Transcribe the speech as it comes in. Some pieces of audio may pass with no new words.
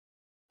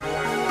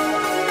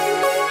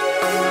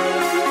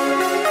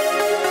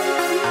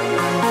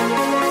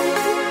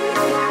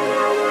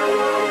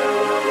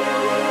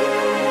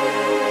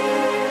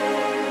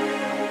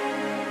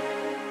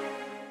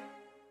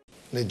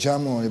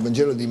Leggiamo il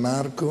Vangelo di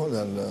Marco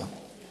dal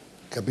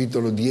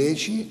capitolo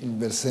 10, i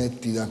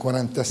versetti da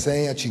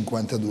 46 a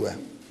 52.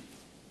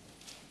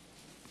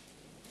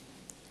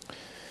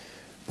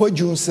 Poi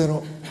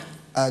giunsero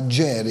a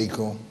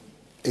Gerico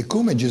e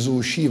come Gesù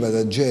usciva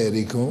da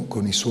Gerico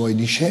con i suoi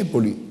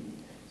discepoli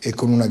e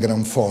con una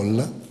gran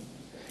folla,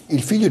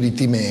 il figlio di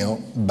Timeo,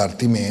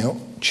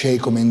 Bartimeo,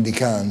 cieco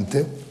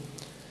mendicante,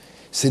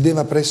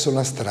 sedeva presso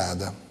la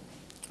strada.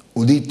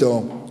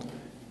 Udito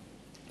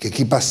che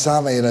chi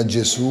passava era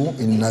Gesù,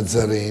 il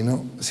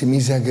Nazareno, si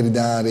mise a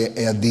gridare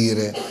e a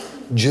dire: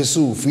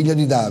 Gesù, figlio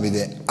di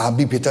Davide,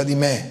 abbi pietà di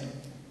me.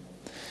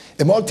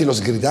 E molti lo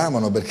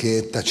sgridavano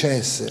perché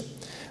tacesse,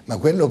 ma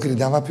quello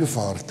gridava più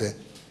forte: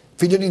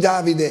 figlio di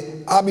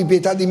Davide, abbi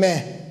pietà di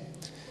me.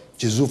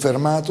 Gesù,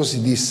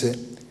 fermatosi,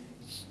 disse: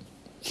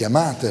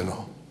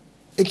 chiamatelo.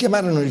 E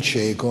chiamarono il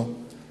cieco,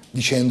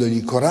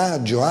 dicendogli: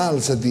 coraggio,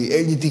 alzati,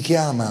 egli ti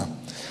chiama.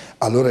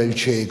 Allora il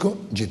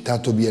cieco,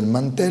 gettato via il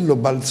mantello,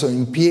 balzò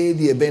in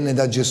piedi e venne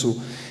da Gesù.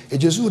 E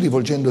Gesù,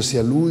 rivolgendosi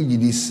a lui, gli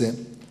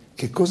disse: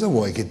 che cosa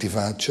vuoi che ti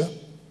faccia?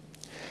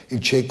 Il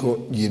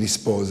cieco gli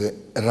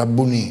rispose: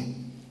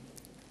 Rabbunì,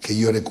 che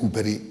io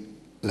recuperi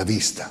la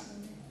vista.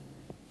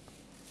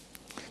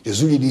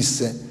 Gesù gli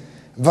disse: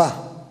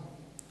 va,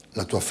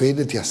 la tua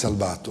fede ti ha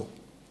salvato.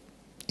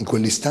 In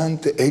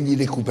quell'istante egli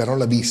recuperò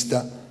la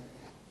vista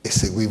e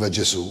seguiva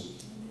Gesù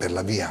per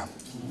la via.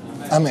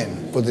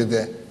 Amen.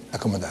 Potete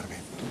accomodarvi.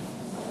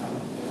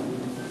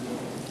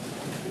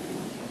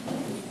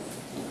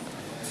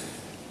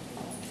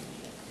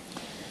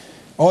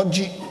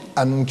 Oggi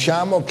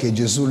annunciamo che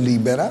Gesù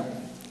libera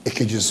e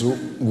che Gesù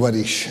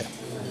guarisce.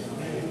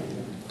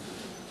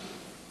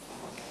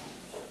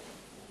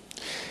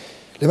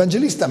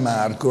 L'Evangelista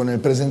Marco, nel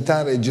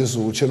presentare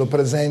Gesù, ce lo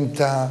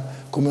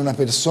presenta come una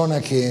persona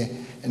che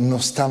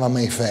non stava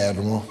mai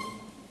fermo.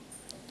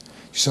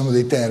 Ci sono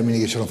dei termini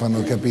che ce lo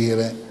fanno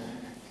capire.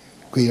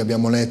 Qui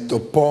abbiamo letto: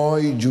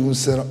 poi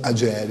giunsero a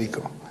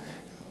Gerico.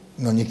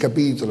 In ogni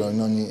capitolo,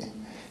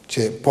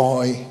 c'è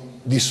poi,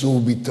 di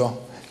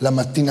subito, la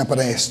mattina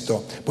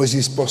presto, poi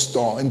si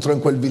spostò, entrò in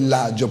quel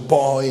villaggio,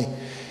 poi.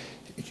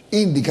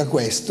 Indica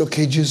questo,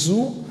 che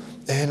Gesù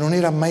non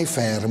era mai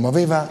fermo,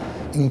 aveva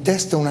in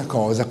testa una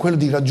cosa, quello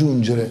di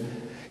raggiungere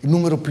il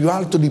numero più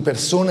alto di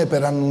persone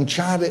per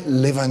annunciare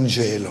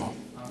l'Evangelo.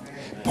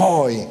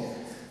 Poi,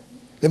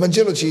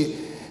 l'Evangelo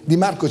di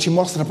Marco ci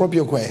mostra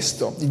proprio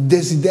questo, il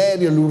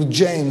desiderio,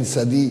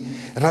 l'urgenza di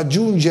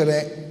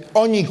raggiungere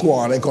ogni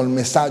cuore col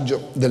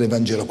messaggio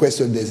dell'Evangelo.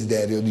 Questo è il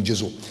desiderio di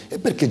Gesù. E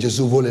perché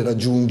Gesù vuole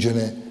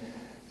raggiungere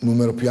il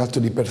numero più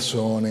alto di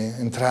persone,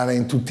 entrare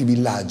in tutti i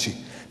villaggi?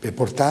 Per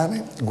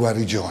portare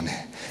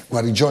guarigione.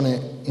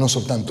 Guarigione non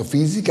soltanto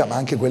fisica, ma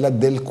anche quella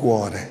del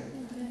cuore.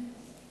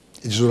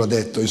 E Gesù l'ha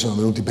detto: io sono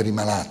venuto per i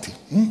malati.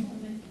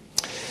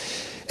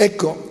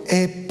 Ecco,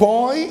 e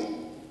poi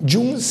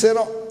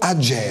giunsero a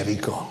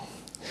Gerico.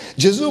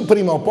 Gesù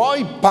prima o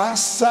poi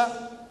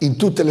passa in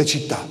tutte le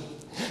città.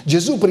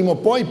 Gesù prima o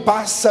poi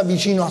passa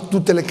vicino a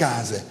tutte le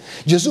case.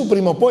 Gesù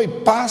prima o poi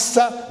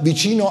passa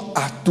vicino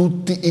a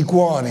tutti i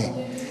cuori,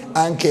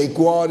 anche ai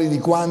cuori di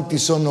quanti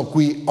sono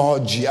qui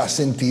oggi a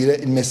sentire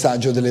il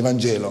messaggio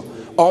dell'Evangelo.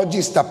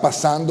 Oggi sta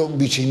passando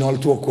vicino al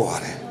tuo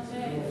cuore,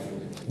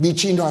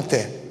 vicino a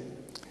te.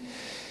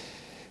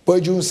 Poi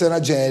giunsero a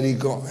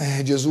Gerico,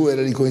 Gesù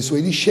era lì con i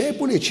suoi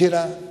discepoli e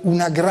c'era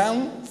una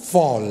gran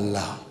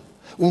folla.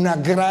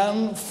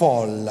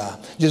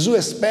 Gesù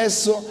è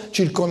spesso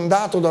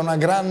circondato da una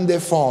grande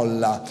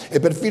folla e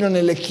perfino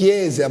nelle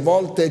chiese a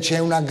volte c'è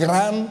una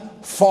gran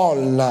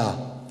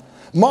folla.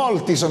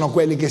 Molti sono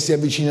quelli che si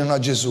avvicinano a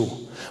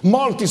Gesù,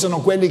 molti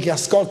sono quelli che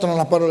ascoltano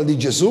la parola di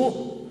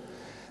Gesù,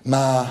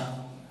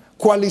 ma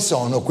quali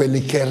sono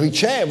quelli che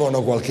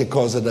ricevono qualche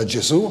cosa da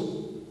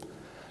Gesù?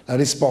 La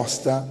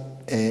risposta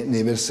è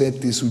nei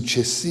versetti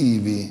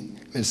successivi.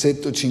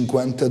 Versetto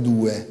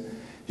 52,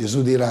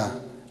 Gesù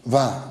dirà: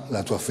 va,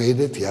 la tua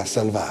fede ti ha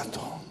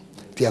salvato,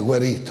 ti ha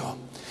guarito.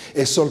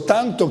 È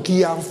soltanto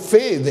chi ha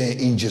fede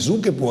in Gesù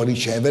che può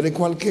ricevere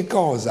qualche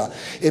cosa.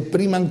 E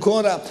prima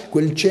ancora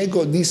quel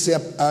cieco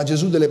disse a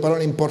Gesù delle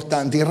parole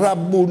importanti: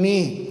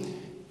 Rabbunì,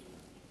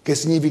 che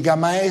significa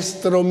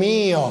maestro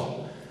mio.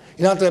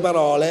 In altre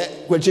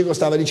parole, quel cieco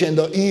stava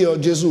dicendo: io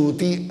Gesù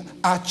ti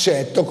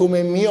accetto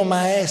come mio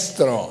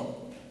maestro.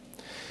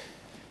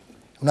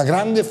 Una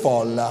grande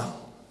folla,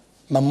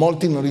 ma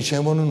molti non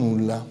ricevono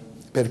nulla.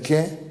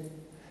 Perché?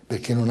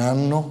 Perché non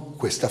hanno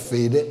questa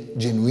fede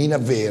genuina,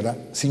 vera,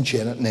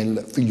 sincera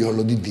nel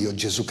figliolo di Dio,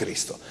 Gesù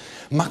Cristo.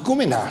 Ma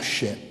come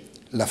nasce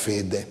la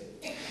fede?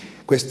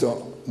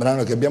 Questo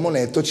brano che abbiamo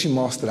letto ci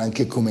mostra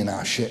anche come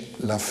nasce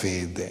la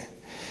fede.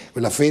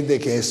 Quella fede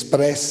che è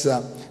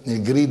espressa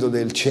nel grido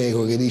del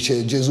cieco che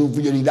dice: Gesù,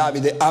 figlio di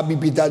Davide, abbi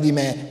pietà di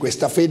me.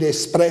 Questa fede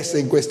espressa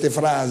in queste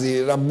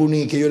frasi: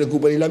 Rabbunì, che io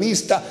recuperi la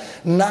vista,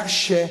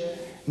 nasce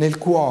nel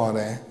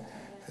cuore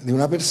di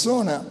una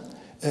persona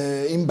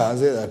in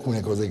base ad alcune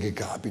cose che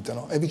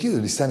capitano. E vi chiedo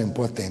di stare un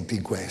po' attenti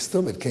in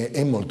questo, perché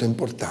è molto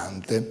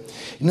importante.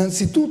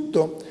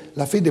 Innanzitutto,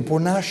 la fede può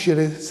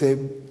nascere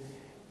se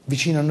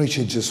vicino a noi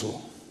c'è Gesù.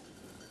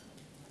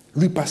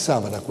 Lui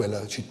passava da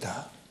quella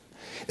città.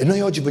 E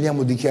noi oggi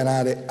vogliamo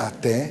dichiarare a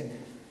te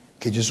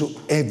che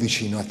Gesù è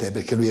vicino a te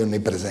perché Lui è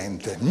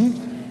onnipresente.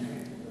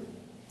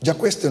 Già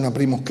questa è una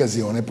prima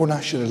occasione, può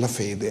nascere la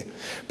fede.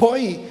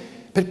 Poi,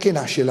 perché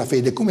nasce la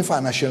fede? Come fa a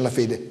nascere la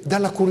fede?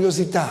 Dalla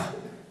curiosità.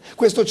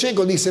 Questo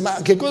cieco disse,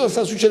 ma che cosa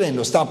sta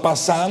succedendo? Sta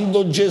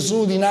passando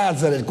Gesù di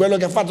Nazareth, quello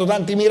che ha fatto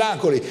tanti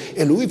miracoli.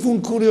 E lui fu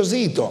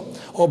incuriosito.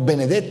 Oh,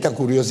 benedetta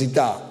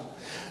curiosità.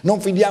 Non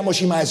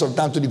fidiamoci mai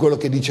soltanto di quello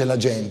che dice la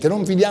gente,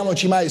 non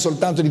fidiamoci mai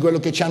soltanto di quello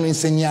che ci hanno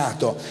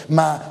insegnato,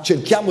 ma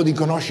cerchiamo di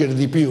conoscere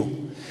di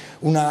più.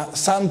 Una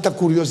santa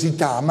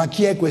curiosità, ma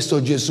chi è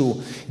questo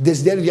Gesù? Il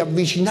desiderio di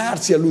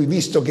avvicinarsi a Lui,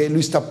 visto che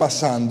Lui sta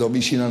passando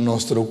vicino al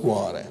nostro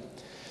cuore.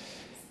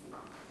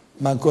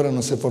 Ma ancora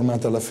non si è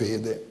formata la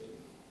fede.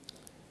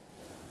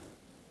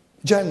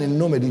 Già nel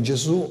nome di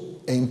Gesù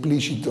è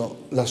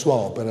implicito la sua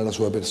opera, la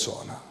sua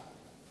persona.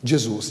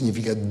 Gesù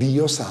significa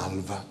Dio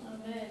salva.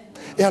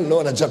 E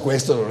allora già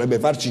questo dovrebbe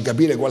farci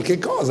capire qualche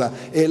cosa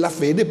e la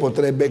fede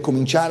potrebbe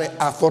cominciare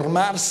a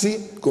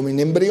formarsi come un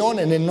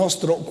embrione nel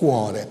nostro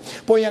cuore.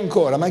 Poi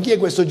ancora, ma chi è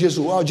questo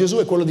Gesù? Oh, Gesù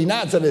è quello di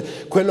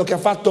Nazareth, quello che ha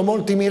fatto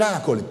molti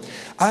miracoli.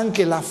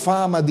 Anche la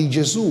fama di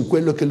Gesù,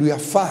 quello che lui ha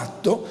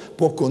fatto,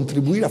 può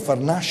contribuire a far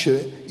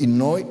nascere in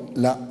noi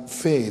la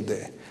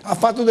fede. Ha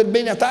fatto del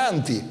bene a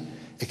tanti.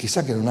 E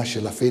chissà che non nasce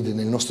la fede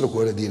nel nostro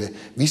cuore a dire,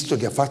 visto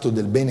che ha fatto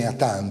del bene a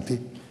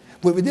tanti,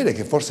 vuoi vedere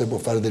che forse può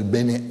fare del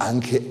bene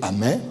anche a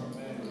me?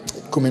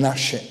 Come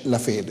nasce la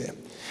fede?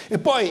 E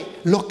poi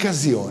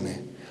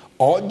l'occasione.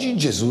 Oggi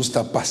Gesù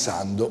sta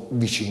passando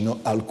vicino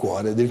al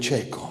cuore del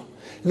cieco.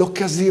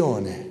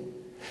 L'occasione.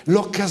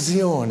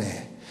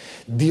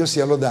 Dio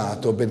sia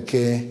lodato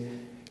perché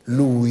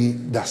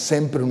Lui dà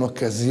sempre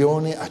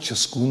un'occasione a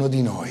ciascuno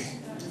di noi.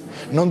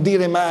 Non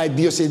dire mai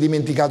Dio si è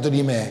dimenticato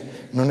di me.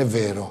 Non è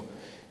vero.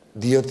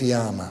 Dio ti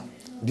ama.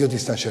 Dio ti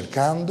sta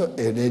cercando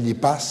ed Egli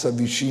passa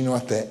vicino a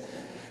te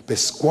per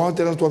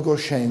scuotere la tua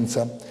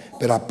coscienza,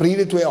 per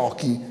aprire i tuoi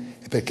occhi,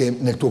 perché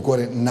nel tuo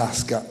cuore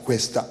nasca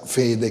questa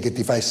fede che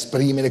ti fa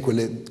esprimere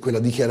quella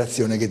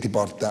dichiarazione che ti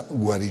porta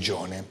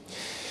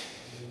guarigione.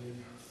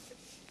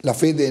 La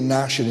fede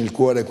nasce nel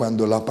cuore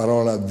quando la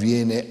parola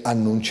viene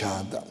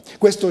annunciata.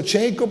 Questo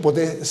cieco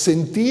poté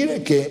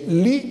sentire che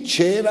lì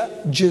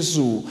c'era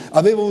Gesù.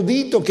 Aveva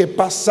udito che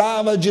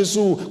passava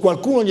Gesù.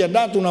 Qualcuno gli ha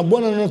dato una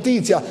buona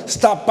notizia.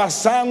 Sta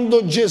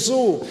passando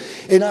Gesù.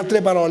 E in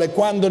altre parole,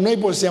 quando noi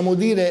possiamo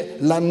dire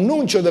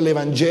l'annuncio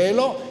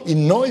dell'Evangelo,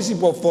 in noi si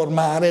può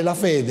formare la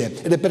fede.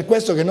 Ed è per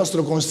questo che il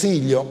nostro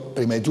consiglio,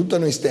 prima di tutto a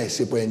noi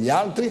stessi e poi agli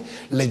altri,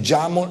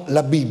 leggiamo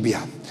la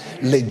Bibbia.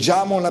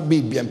 Leggiamo la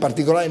Bibbia, in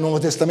particolare il Nuovo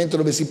Testamento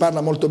dove si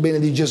parla molto bene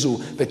di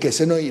Gesù, perché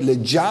se noi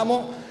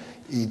leggiamo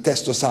il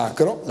testo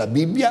sacro, la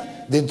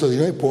Bibbia, dentro di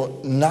noi può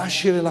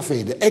nascere la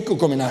fede. Ecco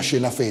come nasce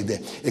la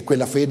fede, e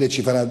quella fede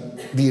ci farà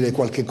dire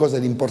qualche cosa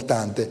di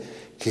importante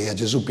che a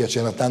Gesù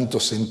piacerà tanto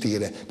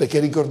sentire, perché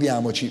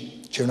ricordiamoci,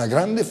 c'è una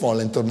grande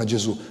folla intorno a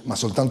Gesù, ma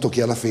soltanto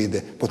chi ha la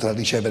fede potrà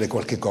ricevere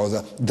qualche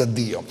cosa da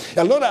Dio. E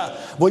allora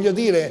voglio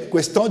dire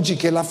quest'oggi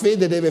che la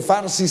fede deve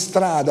farsi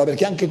strada,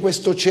 perché anche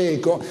questo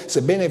cieco,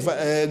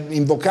 sebbene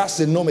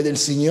invocasse il nome del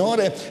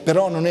Signore,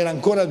 però non era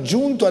ancora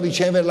giunto a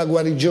ricevere la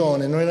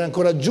guarigione, non era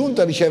ancora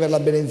giunto a ricevere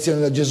la benedizione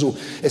da Gesù.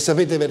 E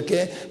sapete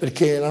perché?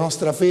 Perché la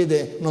nostra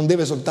fede non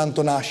deve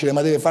soltanto nascere,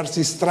 ma deve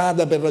farsi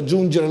strada per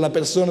raggiungere la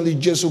persona di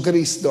Gesù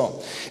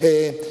Cristo.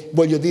 E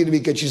voglio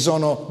dirvi che ci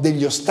sono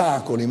degli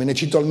ostacoli, me ne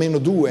cito almeno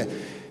due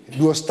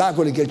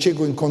ostacoli che il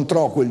cieco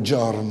incontrò quel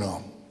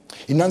giorno.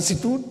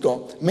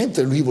 Innanzitutto,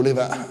 mentre lui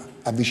voleva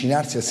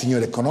avvicinarsi al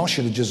Signore,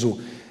 conoscere Gesù,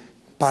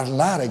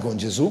 parlare con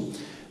Gesù,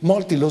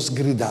 molti lo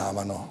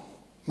sgridavano.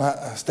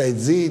 Ma stai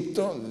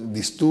zitto,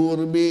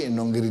 disturbi,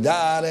 non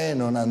gridare,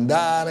 non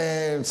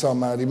andare,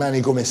 insomma,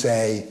 rimani come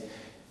sei.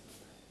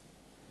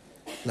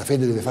 La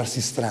fede deve farsi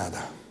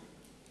strada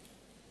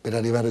per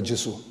arrivare a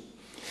Gesù.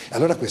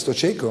 Allora questo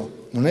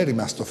cieco non è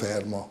rimasto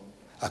fermo,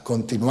 ha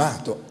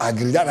continuato a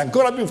gridare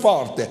ancora più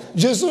forte: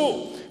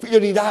 Gesù, figlio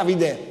di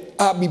Davide,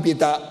 abbi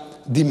pietà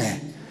di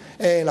me.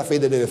 E la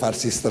fede deve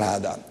farsi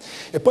strada.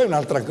 E poi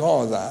un'altra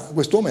cosa,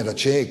 quest'uomo era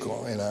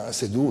cieco, era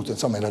seduto,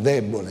 insomma era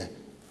debole.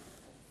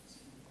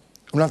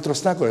 Un altro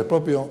ostacolo è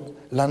proprio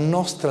la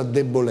nostra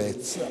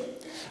debolezza.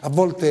 A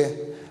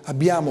volte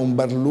abbiamo un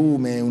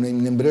barlume, un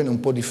embrione, un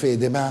po' di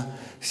fede, ma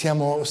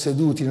siamo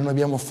seduti, non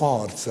abbiamo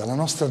forza, la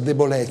nostra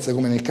debolezza,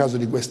 come nel caso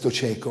di questo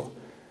cieco.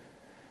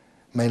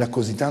 Ma era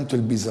così tanto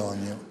il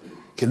bisogno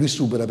che lui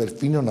supera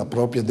perfino la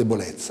propria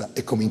debolezza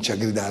e comincia a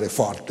gridare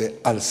forte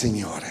al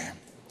Signore.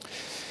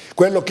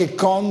 Quello che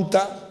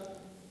conta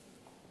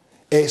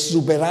è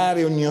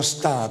superare ogni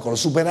ostacolo,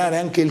 superare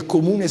anche il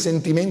comune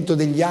sentimento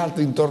degli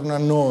altri intorno a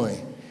noi.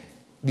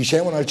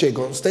 Dicevano al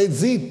cieco: stai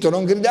zitto,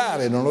 non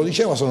gridare. Non lo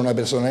diceva solo una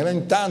persona, erano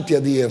in tanti a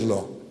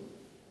dirlo.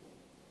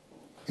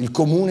 Il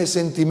comune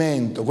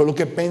sentimento, quello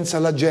che pensa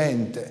la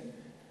gente.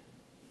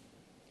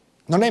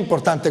 Non è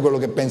importante quello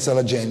che pensa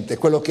la gente,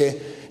 quello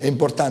che è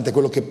importante è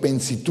quello che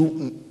pensi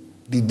tu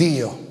di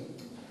Dio.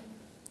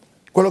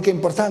 Quello che è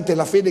importante è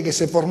la fede che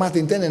si è formata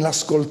in te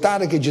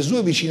nell'ascoltare che Gesù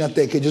è vicino a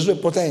te, che Gesù è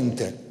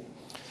potente.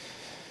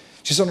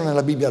 Ci sono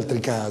nella Bibbia altri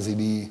casi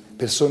di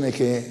persone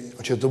che a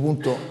un certo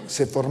punto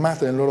si è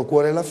formata nel loro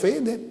cuore la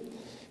fede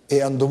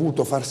e hanno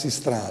dovuto farsi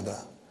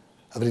strada.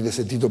 Avrete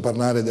sentito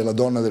parlare della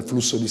donna del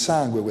flusso di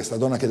sangue, questa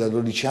donna che da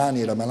 12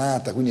 anni era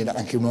malata, quindi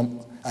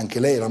anche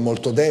lei era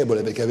molto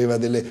debole perché aveva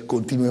delle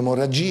continue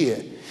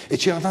emorragie. E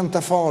c'era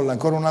tanta folla,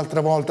 ancora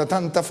un'altra volta,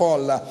 tanta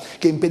folla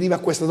che impediva a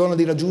questa donna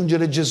di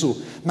raggiungere Gesù.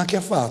 Ma che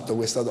ha fatto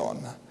questa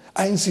donna?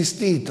 Ha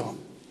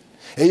insistito.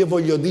 E io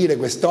voglio dire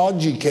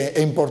quest'oggi che è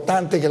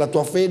importante che la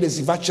tua fede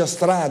si faccia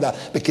strada,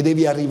 perché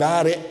devi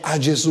arrivare a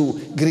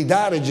Gesù,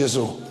 gridare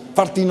Gesù,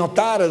 farti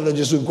notare da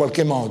Gesù in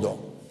qualche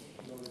modo.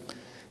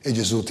 E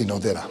Gesù ti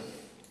noterà.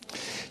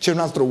 C'è un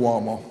altro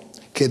uomo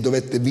che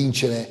dovette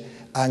vincere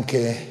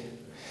anche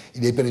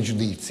dei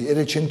pregiudizi,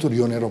 era il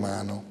centurione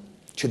romano.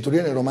 Il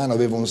centurione romano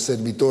aveva un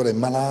servitore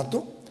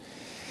malato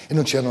e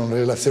non c'erano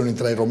relazioni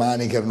tra i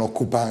romani che erano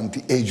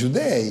occupanti e i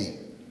giudei.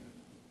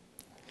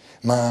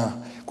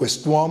 Ma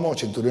quest'uomo,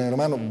 centurione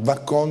romano, va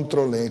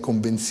contro le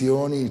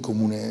convenzioni, il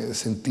comune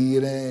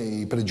sentire,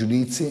 i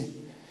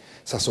pregiudizi.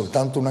 Sa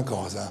soltanto una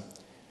cosa: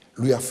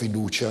 lui ha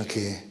fiducia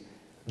che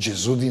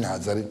Gesù di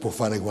Nazaret può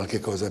fare qualche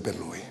cosa per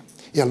lui.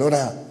 E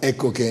allora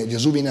ecco che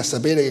Gesù viene a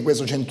sapere che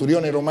questo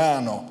centurione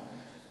romano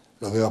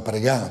lo aveva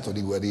pregato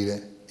di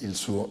guarire il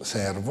suo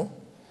servo.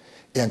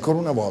 E ancora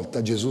una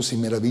volta Gesù si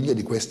meraviglia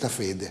di questa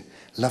fede.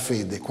 La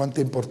fede,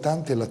 quanto è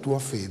importante la tua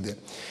fede.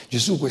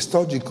 Gesù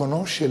quest'oggi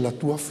conosce la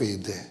tua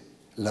fede,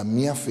 la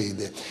mia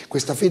fede.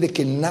 Questa fede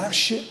che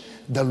nasce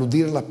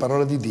dall'udire la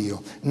parola di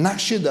Dio,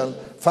 nasce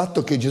dal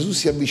fatto che Gesù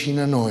si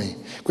avvicina a noi.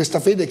 Questa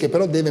fede che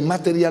però deve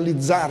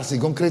materializzarsi,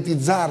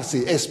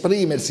 concretizzarsi,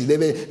 esprimersi,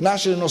 deve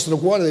nascere nel nostro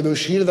cuore, deve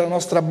uscire dalla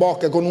nostra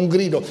bocca con un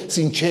grido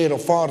sincero,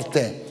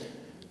 forte.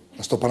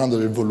 Non sto parlando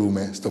del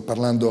volume, sto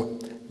parlando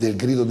del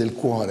grido del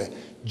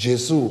cuore.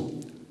 Gesù,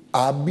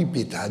 abbi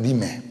pietà di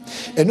me.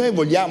 E noi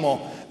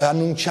vogliamo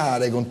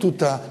annunciare con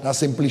tutta la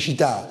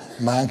semplicità,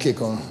 ma anche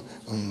con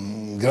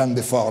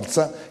grande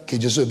forza, che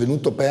Gesù è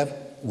venuto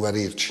per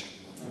guarirci.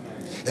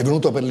 È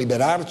venuto per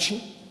liberarci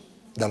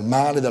dal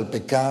male, dal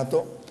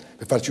peccato,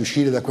 per farci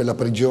uscire da quella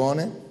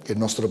prigione che è il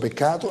nostro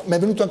peccato, ma è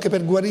venuto anche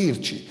per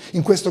guarirci.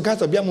 In questo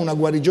caso abbiamo una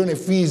guarigione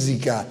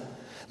fisica,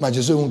 ma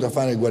Gesù è venuto a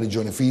fare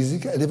guarigione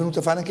fisica ed è venuto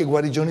a fare anche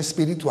guarigione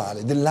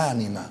spirituale,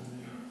 dell'anima.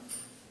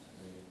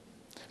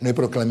 Noi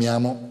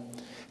proclamiamo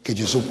che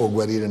Gesù può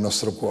guarire il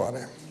nostro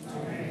cuore.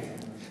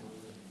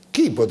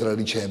 Chi potrà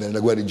ricevere la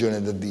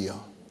guarigione da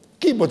Dio?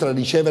 Chi potrà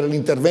ricevere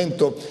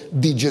l'intervento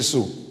di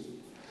Gesù?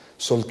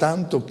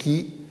 Soltanto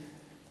chi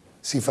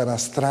si farà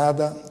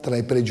strada tra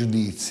i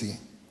pregiudizi,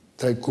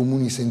 tra i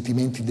comuni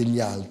sentimenti degli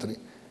altri,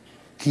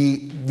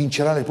 chi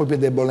vincerà le proprie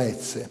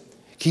debolezze,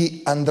 chi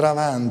andrà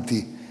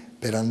avanti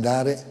per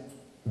andare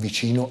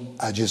vicino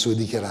a Gesù e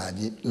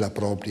dichiarargli la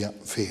propria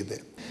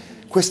fede.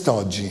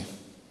 Quest'oggi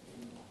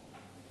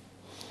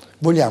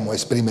vogliamo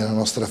esprimere la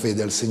nostra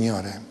fede al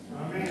Signore?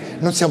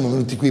 Non siamo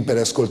venuti qui per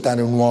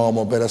ascoltare un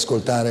uomo, per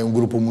ascoltare un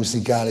gruppo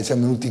musicale,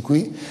 siamo venuti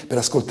qui per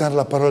ascoltare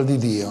la parola di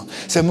Dio.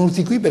 Siamo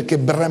venuti qui perché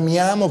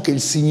bramiamo che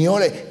il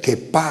Signore che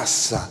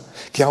passa,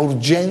 che ha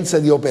urgenza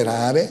di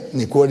operare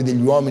nei cuori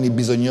degli uomini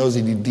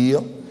bisognosi di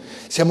Dio.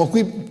 Siamo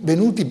qui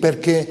venuti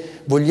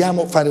perché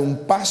vogliamo fare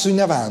un passo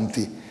in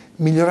avanti,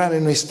 migliorare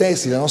noi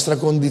stessi, la nostra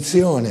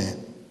condizione.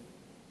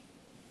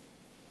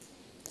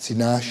 Si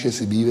nasce,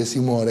 si vive, si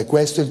muore.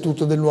 Questo è il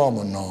tutto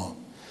dell'uomo? No,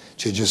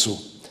 c'è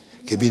Gesù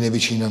che viene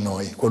vicino a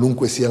noi,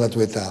 qualunque sia la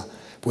tua età.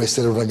 Può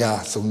essere un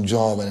ragazzo, un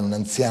giovane, un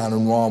anziano,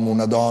 un uomo,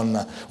 una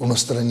donna, uno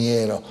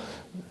straniero.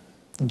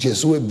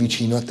 Gesù è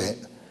vicino a te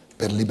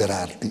per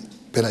liberarti,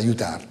 per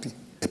aiutarti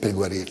e per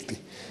guarirti.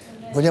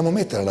 Vogliamo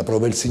mettere alla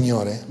prova il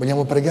Signore?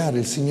 Vogliamo pregare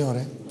il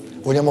Signore?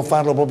 Vogliamo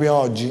farlo proprio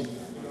oggi?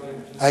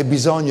 Hai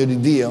bisogno di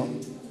Dio?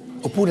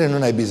 Oppure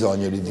non hai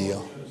bisogno di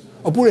Dio?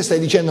 Oppure stai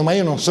dicendo, ma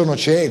io non sono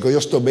cieco, io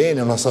sto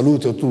bene, ho la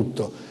salute, ho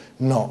tutto.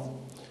 No,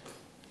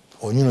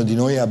 ognuno di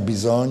noi ha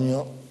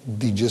bisogno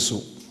di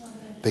Gesù,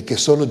 perché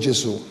solo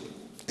Gesù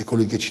è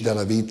colui che ci dà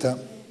la vita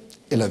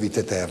e la vita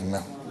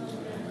eterna.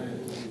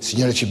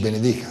 Signore ci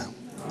benedica.